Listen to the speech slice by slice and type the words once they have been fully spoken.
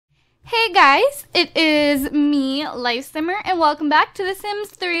Hey guys, it is me, Lifesimmer, and welcome back to The Sims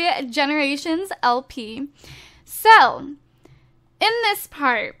 3 Generations LP. So, in this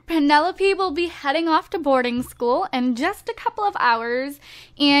part, Penelope will be heading off to boarding school in just a couple of hours,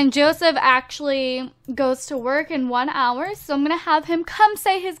 and Joseph actually goes to work in 1 hour, so I'm going to have him come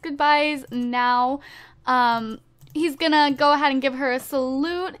say his goodbyes now. He's going to go ahead and give her a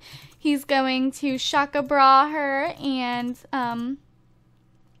salute. He's going to shaka bra her and,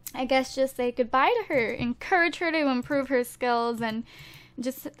 I guess just say goodbye to her, encourage her to improve her skills, and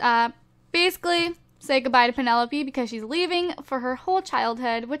just basically say goodbye to Penelope because she's leaving for her whole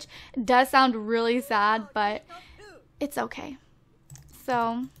childhood, which does sound really sad, but it's okay.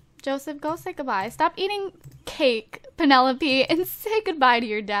 So, Joseph, go say goodbye. Stop eating cake, Penelope, and say goodbye to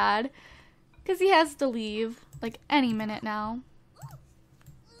your dad because he has to leave like any minute now.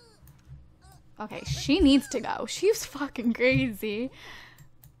 Okay, she needs to go. She's fucking crazy.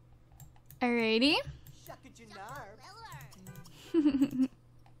 Alrighty.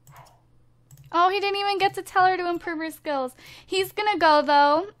 Oh, he didn't even get to tell her to improve her skills. He's gonna go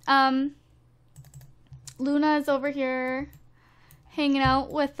though. Luna is over here hanging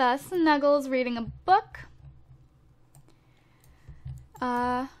out with us. Snuggles reading a book.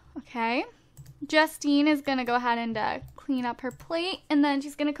 Okay. Justine is gonna go ahead and clean up her plate, and then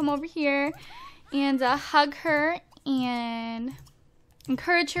she's gonna come over here and hug her and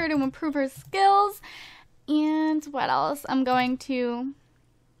encourage her to improve her skills. And what else? I'm going to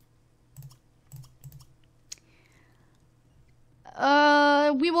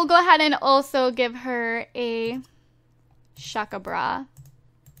we will go ahead and also give her a shaka bra.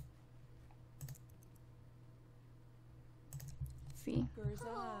 Let's see.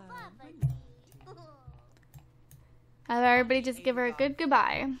 Have everybody just give her a good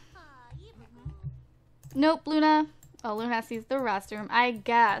goodbye. Nope, Luna. Oh, Luna sees the restroom. I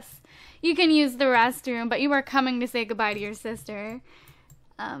guess you can use the restroom, but you are coming to say goodbye to your sister.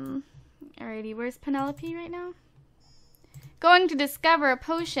 Alrighty, where's Penelope right now? Going to discover a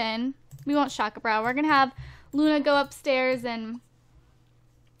potion. We won't shaka bra. We're gonna have Luna go upstairs and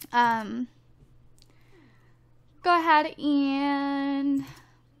go ahead and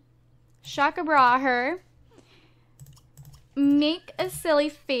shaka bra her. Make a silly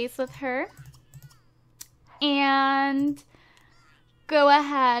face with her. And go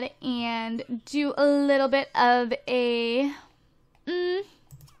ahead and do a little bit of a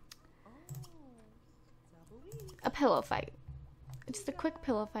pillow fight. Just a quick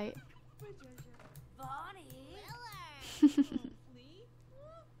pillow fight.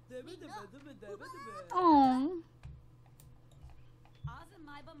 Oh.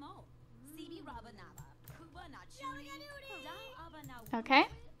 Okay.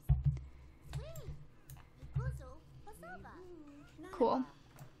 Cool.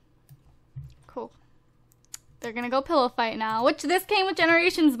 Cool. They're gonna go pillow fight now, which this came with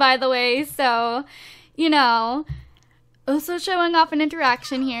Generations, by the way, so, you know, also showing off an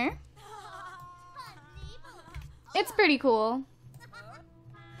interaction here. It's pretty cool.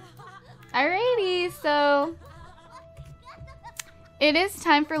 Alrighty, so it is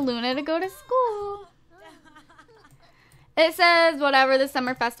time for Luna to go to school. It says whatever, the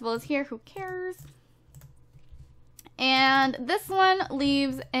summer festival is here, who cares? And this one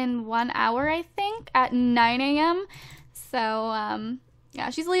leaves in 1 hour, I think, at 9 a.m. So,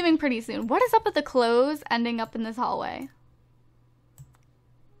 yeah, she's leaving pretty soon. What is up with the clothes ending up in this hallway?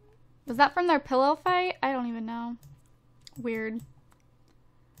 Was that from their pillow fight? I don't even know. Weird.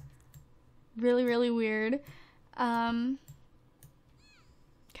 Really, really weird. Okay.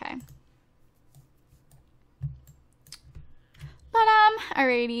 But,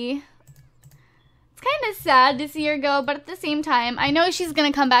 alrighty. Kind of sad to see her go, but at the same time, I know she's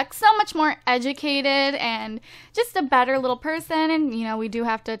gonna come back so much more educated and just a better little person, and you know, we do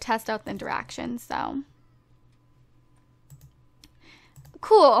have to test out the interaction, so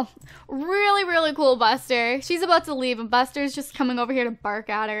cool. Really, really cool, Buster. She's about to leave and Buster's just coming over here to bark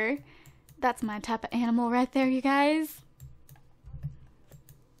at her. That's my type of animal right there, you guys.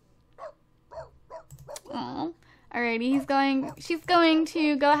 Aww. Alrighty, she's going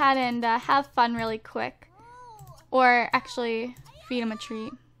to go ahead and have fun really quick. Or actually, feed him a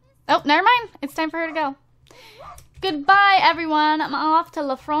treat. Oh, never mind. It's time for her to go. Goodbye, everyone. I'm off to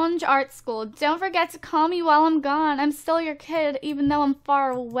La Frange Art School. Don't forget to call me while I'm gone. I'm still your kid, even though I'm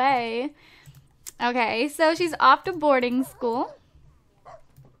far away. Okay, so she's off to boarding school.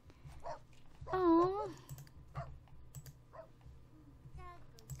 Oh.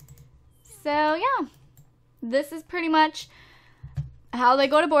 So, yeah. This is pretty much how they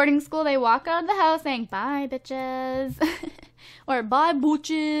go to boarding school. They walk out of the house saying, bye, bitches. or bye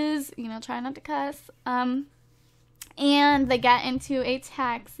booches, you know, try not to cuss. And they get into a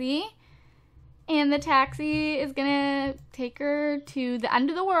taxi, and the taxi is gonna take her to the end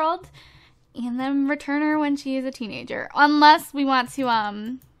of the world and then return her when she is a teenager. Unless we want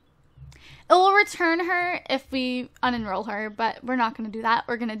to, it will return her if we unenroll her, but we're not gonna do that.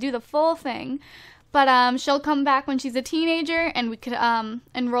 We're gonna do the full thing. But she'll come back when she's a teenager, and we could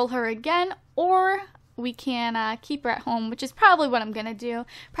enroll her again, or we can keep her at home, which is probably what I'm gonna do.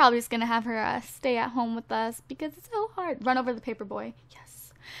 Probably just gonna have her stay at home with us because it's so hard. Run over the paper boy.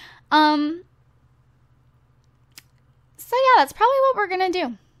 Yes. So yeah, that's probably what we're gonna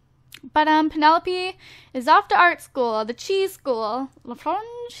do. But Penelope is off to art school, the cheese school. La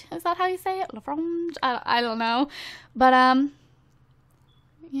Frange, is that how you say it? La Frange? I don't know. But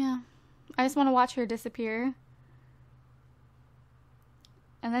yeah, I just want to watch her disappear.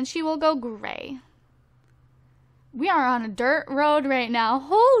 And then she will go gray. We are on a dirt road right now.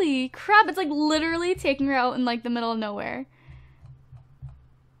 Holy crap, it's like literally taking her out in like the middle of nowhere.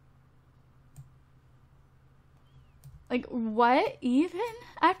 Like, what even?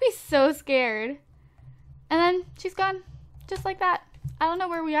 I'd be so scared. And then she's gone. Just like that. I don't know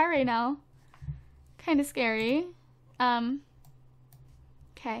where we are right now. Kind of scary.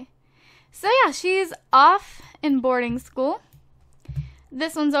 Okay. So yeah, she's off in boarding school.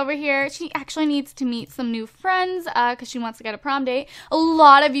 This one's over here. She actually needs to meet some new friends because she wants to get a prom date. A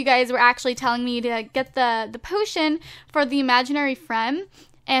lot of you guys were actually telling me to get the potion for the imaginary friend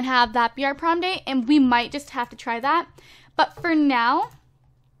and have that be our prom date, and we might just have to try that. But for now,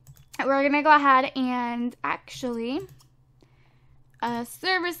 we're going to go ahead and actually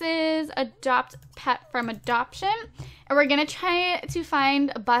services, adopt pet from adoption, and we're going to try to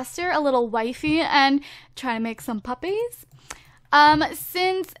find Buster a little wifey and try to make some puppies.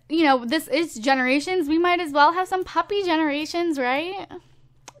 Since, you know, this is generations, we might as well have some puppy generations, right?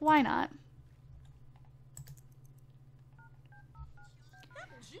 Why not?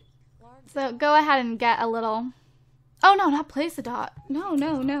 So go ahead and get a little... Oh, no, not place adopt. No.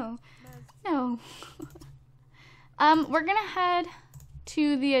 No. We're going to head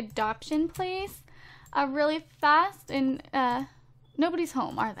to the adoption place really fast. And nobody's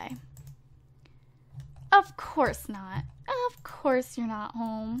home, are they? Of course not. Of course you're not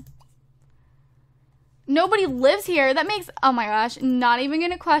home. Nobody lives here. That makes... Oh, my gosh. Not even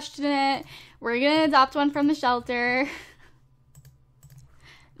going to question it. We're going to adopt one from the shelter.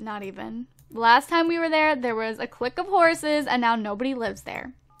 Not even. Last time we were there, there was a clique of horses, and now nobody lives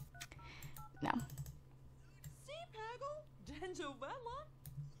there. No.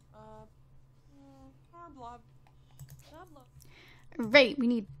 Right, we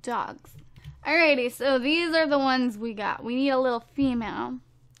need dogs. Alrighty, so these are the ones we got. We need a little female.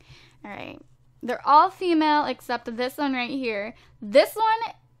 Alright. They're all female except this one right here. This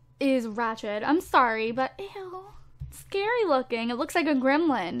one is ratchet. I'm sorry, but ew. Scary looking. It looks like a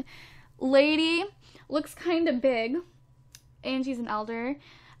gremlin. Lady looks kind of big, and she's an elder.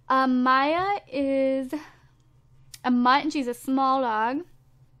 Maya is a mutt, and she's a small dog.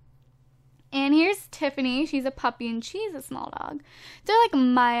 And here's Tiffany. She's a puppy, and she's a small dog. They're like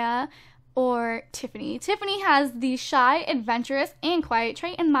Maya or Tiffany. Tiffany has the shy, adventurous, and quiet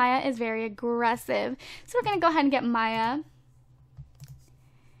trait, and Maya is very aggressive. So we're going to go ahead and get Maya.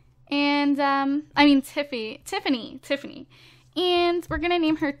 And, Tiffany. And we're going to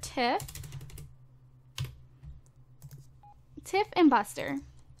name her Tiff. Tiff and Buster.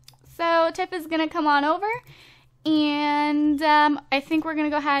 So Tiff is going to come on over. And I think we're going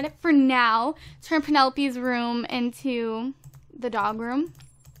to go ahead, for now, turn Penelope's room into the dog room.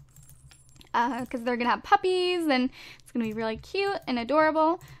 Because they're going to have puppies, and it's going to be really cute and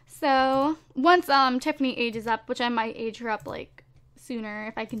adorable. So once Tiffany ages up, which I might age her up, like, sooner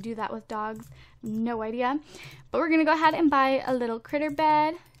if I can do that with dogs. No idea. But we're going to go ahead and buy a little critter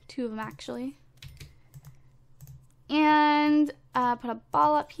bed. 2 of them, actually. And put a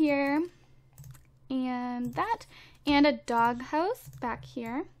ball up here. And that. And a dog house back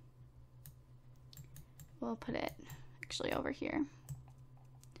here. We'll put it actually over here.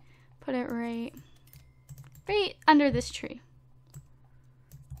 Put it right under this tree.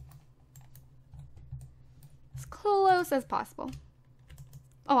 As close as possible.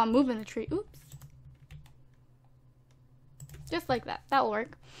 Oh, I'm moving the tree. Oops. Just like that. That will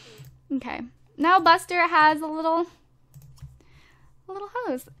work. Okay. Now Buster has a little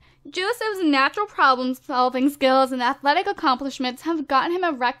house. Joseph's natural problem-solving skills and athletic accomplishments have gotten him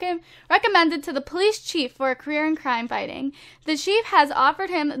recommended to the police chief for a career in crime fighting. The chief has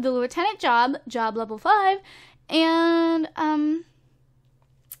offered him the lieutenant job level 5, and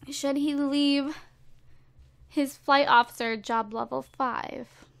should he leave His flight officer, job level 5.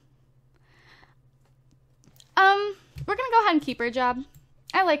 We're gonna go ahead and keep her job.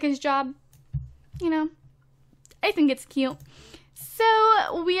 I like his job. You know, I think it's cute.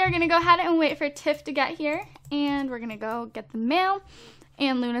 So we are gonna go ahead and wait for Tiff to get here, and we're gonna go get the mail.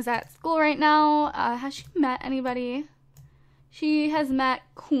 And Luna's at school right now. Has she met anybody? She has met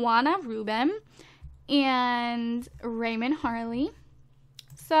Kwana Rubin and Raymond Harley.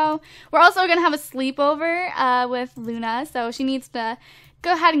 So we're also gonna have a sleepover with Luna. So she needs to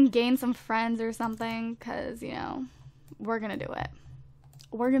go ahead and gain some friends or something, because, you know, we're gonna do it.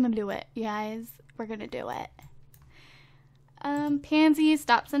 We're gonna do it, you guys. We're gonna do it. Pansy,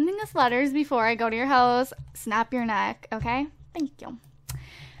 stop sending us letters before I go to your house. Snap your neck, okay? Thank you.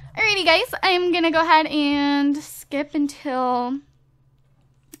 Alrighty, guys. I'm gonna go ahead and skip until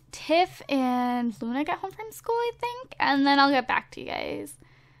Tiff and Luna get home from school, I think. And then I'll get back to you guys.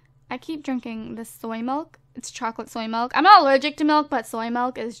 I keep drinking this soy milk. It's chocolate soy milk. I'm not allergic to milk, but soy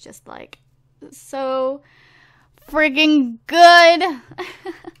milk is just, like, so friggin' good. Alright,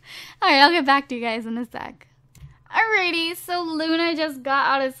 I'll get back to you guys in a sec. Alrighty, so Luna just got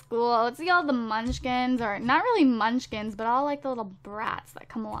out of school. Let's see all the munchkins, or not really munchkins, but all, like, the little brats that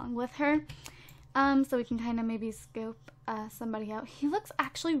come along with her. So we can kind of maybe scope somebody out. He looks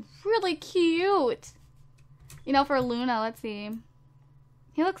actually really cute. You know, for Luna, let's see.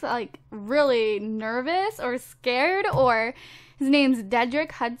 He looks like really nervous or scared, or his name's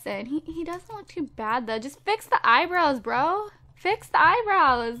Dedrick Hudson. He doesn't look too bad, though. Just fix the eyebrows, bro. Fix the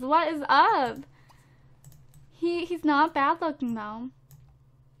eyebrows. What is up? He's not bad looking, though.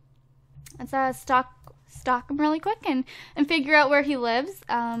 Let's stalk him really quick and figure out where he lives.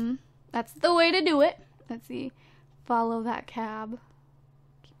 That's the way to do it. Let's see. Follow that cab.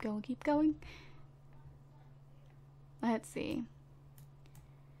 Keep going, keep going. Let's see.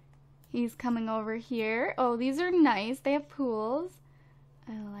 He's coming over here. Oh, these are nice. They have pools.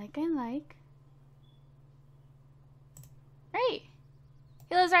 I like. Right.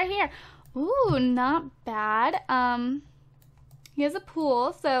 He lives right here. Ooh, not bad. He has a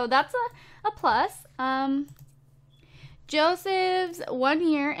pool, so that's a plus. Joseph's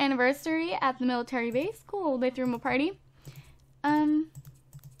 1-year anniversary at the military base. Cool. They threw him a party. Oh,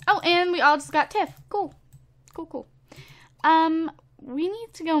 and we all just got Tiff. Cool. We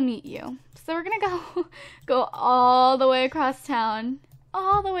need to go meet you. So we're gonna go all the way across town.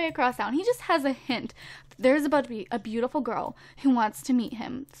 All the way across town. He just has a hint. There's about to be a beautiful girl who wants to meet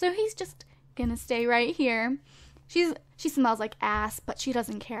him. So he's just gonna stay right here. She smells like ass, but she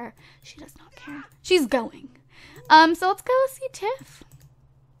doesn't care. She does not care. She's going. So let's go see Tiff.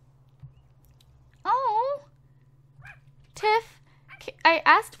 Oh. Tiff, I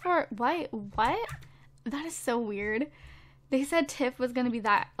asked for, what? That is so weird. They said Tiff was gonna be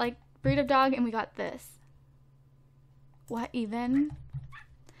that, like, breed of dog, and we got this. What even?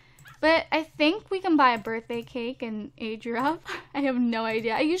 But I think we can buy a birthday cake and age her up. I have no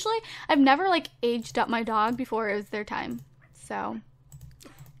idea. I've never, like, aged up my dog before it was their time. So,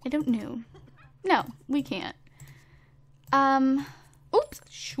 I don't know. No, we can't. Oops,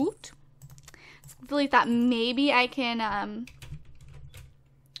 shoot. Let's delete that. Maybe I can,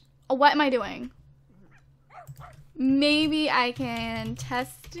 what am I doing? Maybe I can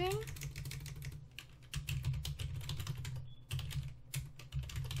testing.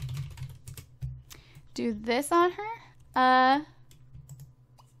 Do this on her.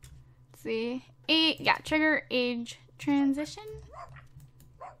 Let's see. Trigger age transition.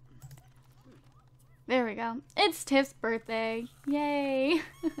 There we go. It's Tiff's birthday. Yay.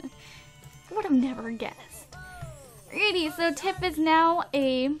 Would have never guessed. Alrighty, so Tiff is now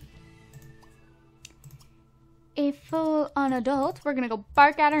a full-on adult. We're gonna go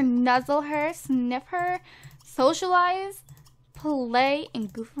bark at her, nuzzle her, sniff her, socialize, play,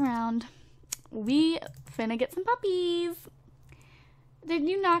 and goof around. We finna get some puppies. Did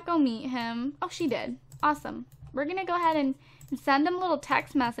you not go meet him? Oh, she did. Awesome. We're gonna go ahead and send him a little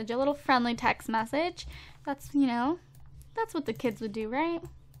text message, a little friendly text message. That's, you know, that's what the kids would do, right?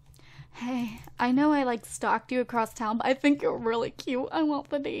 Hey, I know I, like, stalked you across town, but I think you're really cute. I want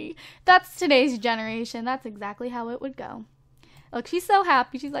the D. That's today's generation. That's exactly how it would go. Look, she's so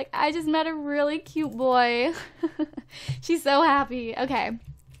happy. She's like, I just met a really cute boy. She's so happy. Okay.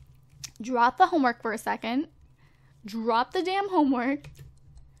 Drop the homework for a second. Drop the damn homework.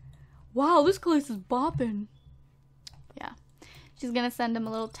 Wow, this place is bopping. Yeah. She's going to send him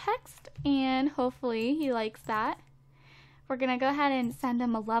a little text, and hopefully he likes that. We're going to go ahead and send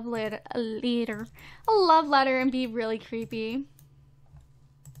him a love letter, and be really creepy.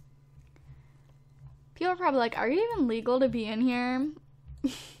 People are probably like, are you even legal to be in here?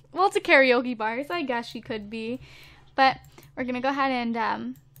 Well, it's a karaoke bar, so I guess she could be. But we're going to go ahead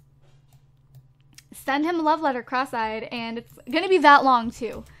and send him a love letter cross-eyed. And it's going to be that long,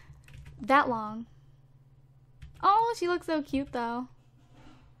 too. That long. Oh, she looks so cute, though.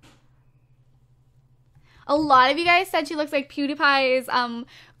 A lot of you guys said she looks like PewDiePie's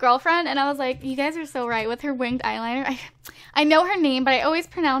girlfriend, and I was like, you guys are so right with her winged eyeliner. I know her name, but I always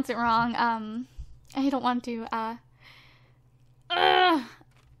pronounce it wrong. I don't want to.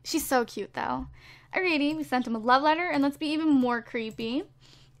 She's so cute, though. Alrighty, we sent him a love letter, and let's be even more creepy.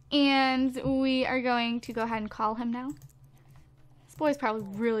 And we are going to go ahead and call him now. This boy's probably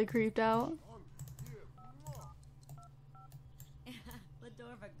really creeped out.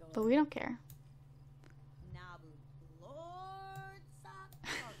 But we don't care.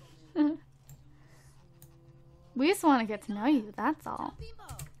 We just want to get to know you, that's all.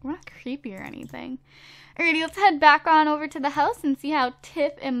 We're not creepy or anything. Alrighty, let's head back on over to the house and see how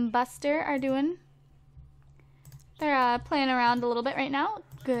Tiff and Buster are doing. They're playing around a little bit right now.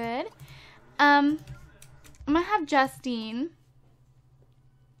 Good. I'm gonna have Justine.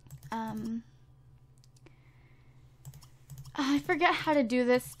 I forget how to do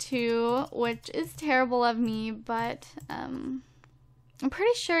this too, which is terrible of me, but I'm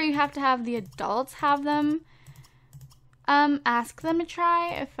pretty sure you have to have the adults have them. Ask them to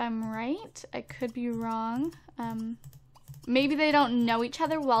try, if I'm right. I could be wrong. Maybe they don't know each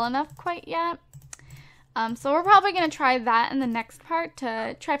other well enough quite yet. So we're probably going to try that in the next part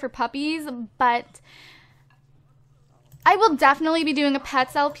to try for puppies, but I will definitely be doing a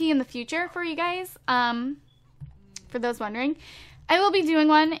pets LP in the future for you guys. For those wondering, I will be doing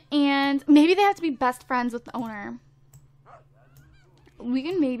one, and maybe they have to be best friends with the owner. We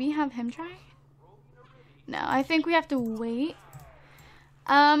can maybe have him try. No, I think we have to wait.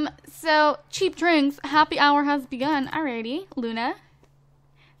 So, cheap drinks. Happy hour has begun. Alrighty, Luna.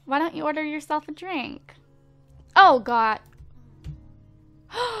 Why don't you order yourself a drink? Oh, God.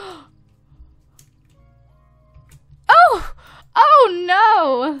 Oh! Oh,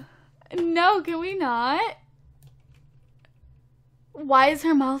 no! No, can we not? Why is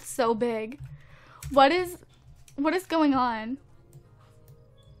her mouth so big? What is going on?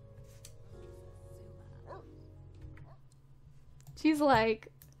 She's like,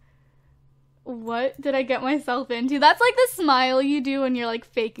 what did I get myself into? That's like the smile you do when you're like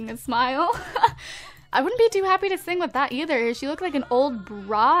faking a smile. I wouldn't be too happy to sing with that either. She looked like an old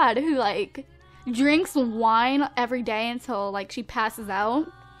broad who like drinks wine every day until like she passes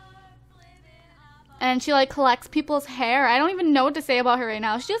out. And she like collects people's hair. I don't even know what to say about her right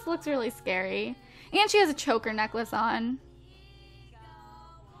now. She just looks really scary. And she has a choker necklace on.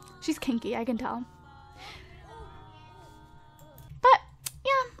 She's kinky, I can tell. But,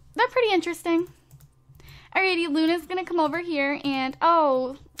 yeah, they're pretty interesting. Alrighty, Luna's gonna come over here and,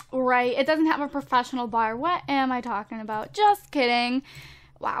 oh, right, it doesn't have a professional bar. What am I talking about? Just kidding.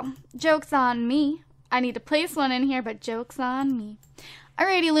 Wow, joke's on me. I need to place one in here, but joke's on me.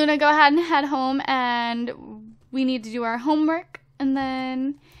 Alrighty, Luna, go ahead and head home, and we need to do our homework, and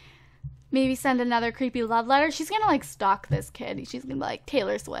then maybe send another creepy love letter. She's gonna, like, stalk this kid. She's gonna be like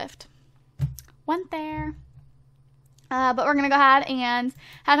Taylor Swift. Went there. But we're gonna go ahead and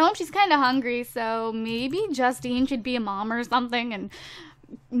head home. She's kind of hungry, so maybe Justine should be a mom or something, and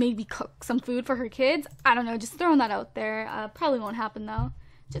maybe cook some food for her kids. I don't know, just throwing that out there. Probably won't happen, though.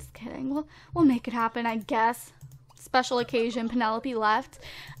 Just kidding. We'll make it happen, I guess. Special occasion, Penelope left.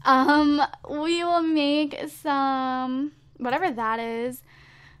 We will make some, whatever that is.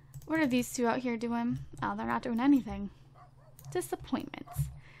 What are these two out here doing? Oh, they're not doing anything. Disappointments.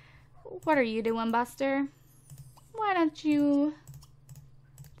 What are you doing, Buster? Why don't you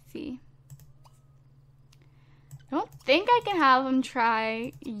see? I don't think I can have him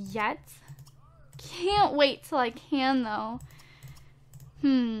try yet. Can't wait till I can, though.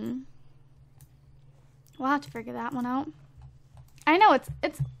 We'll have to figure that one out. I know it's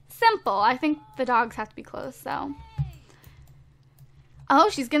simple. I think the dogs have to be close, so. Oh,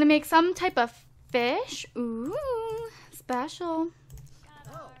 she's gonna make some type of fish. Ooh, special.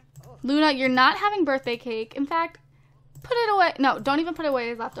 Luna, you're not having birthday cake. In fact, put it away. No, don't even put it away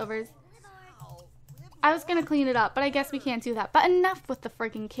as leftovers. I was gonna clean it up, but I guess we can't do that. But enough with the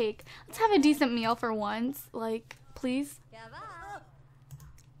freaking cake. Let's have a decent meal for once. Like, please.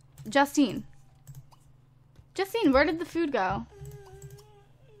 Justine. Justine, where did the food go?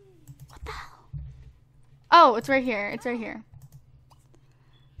 What the hell? Oh, it's right here. It's right here.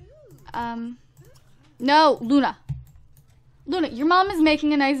 No, Luna. Luna, your mom is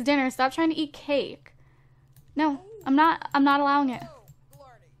making a nice dinner. Stop trying to eat cake. No, I'm not allowing it.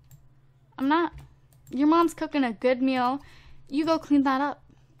 I'm not. Your mom's cooking a good meal. You go clean that up.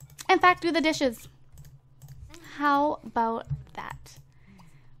 In fact, do the dishes. How about that?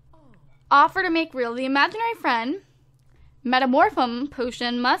 Offer to make real. The imaginary friend metamorphom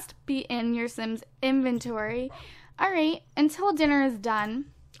potion must be in your Sim's inventory. Alright, until dinner is done,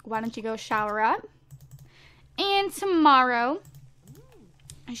 why don't you go shower up? And tomorrow,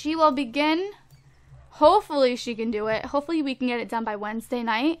 she will begin. Hopefully she can do it. Hopefully we can get it done by Wednesday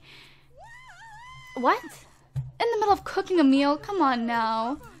night. What? In the middle of cooking a meal? Come on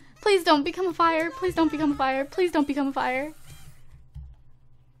now. Please don't become a fire. Please don't become a fire. Please don't become a fire.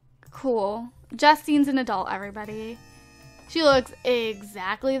 Cool. Justine's an adult, everybody. She looks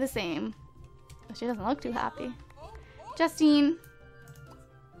exactly the same. She doesn't look too happy. Justine,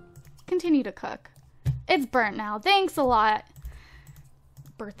 continue to cook. It's burnt now. Thanks a lot.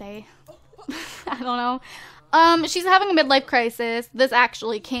 Birthday. I don't know. She's having a midlife crisis. This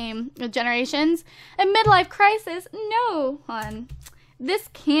actually came with Generations. A midlife crisis? No, hon. This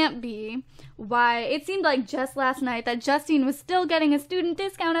can't be why it seemed like just last night that Justine was still getting a student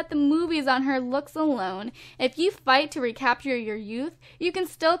discount at the movies on her looks alone. If you fight to recapture your youth, you can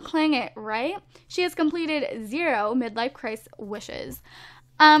still cling it, right? She has completed 0 midlife crisis wishes.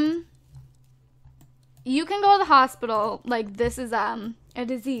 You can go to the hospital. Like, this is a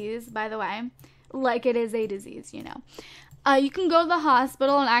disease, by the way. Like, it is a disease, you know. You can go to the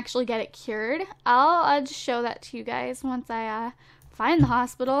hospital and actually get it cured. I'll just show that to you guys once I find the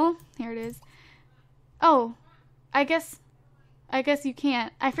hospital. Here it is. Oh, I guess you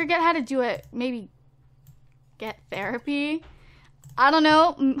can't. I forget how to do it. Maybe get therapy. I don't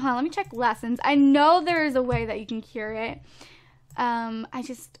know. Hold on, let me check lessons. I know there is a way that you can cure it. I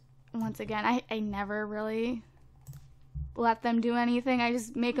just, once again, I never really let them do anything. I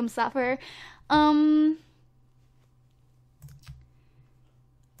just make them suffer.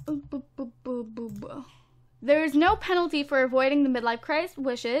 There is no penalty for avoiding the midlife crisis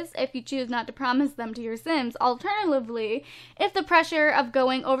wishes if you choose not to promise them to your Sims. Alternatively, if the pressure of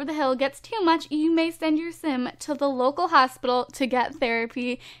going over the hill gets too much, you may send your Sim to the local hospital to get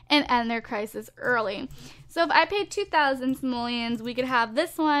therapy and end their crisis early. So if I paid 2,000 simoleons, we could have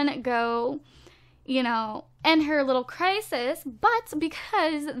this one go, you know, end her little crisis, but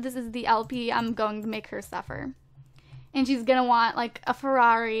because this is the LP, I'm going to make her suffer. And she's gonna want like a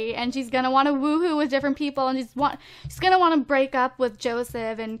Ferrari, and she's gonna want to woohoo with different people, and she's gonna want to break up with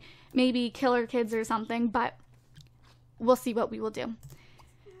Joseph and maybe kill her kids or something, but we'll see what we will do.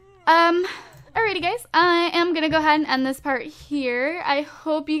 Alrighty guys, I am gonna go ahead and end this part here. I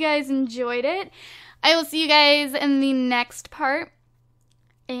hope you guys enjoyed it. I will see you guys in the next part.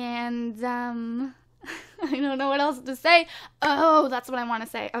 And I don't know what else to say. Oh, that's what I want to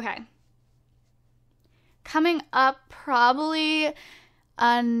say. Okay. Coming up probably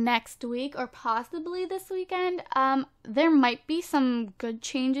next week or possibly this weekend, there might be some good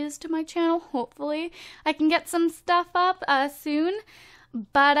changes to my channel. Hopefully I can get some stuff up soon.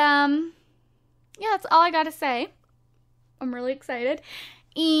 But yeah, that's all I gotta say. I'm really excited.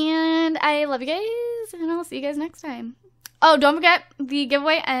 And I love you guys, and I'll see you guys next time. Oh, don't forget, the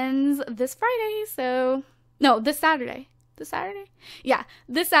giveaway ends this Friday, so... No, this Saturday. This Saturday? Yeah,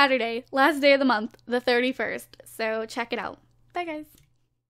 this Saturday, last day of the month, the 31st. So check it out. Bye, guys.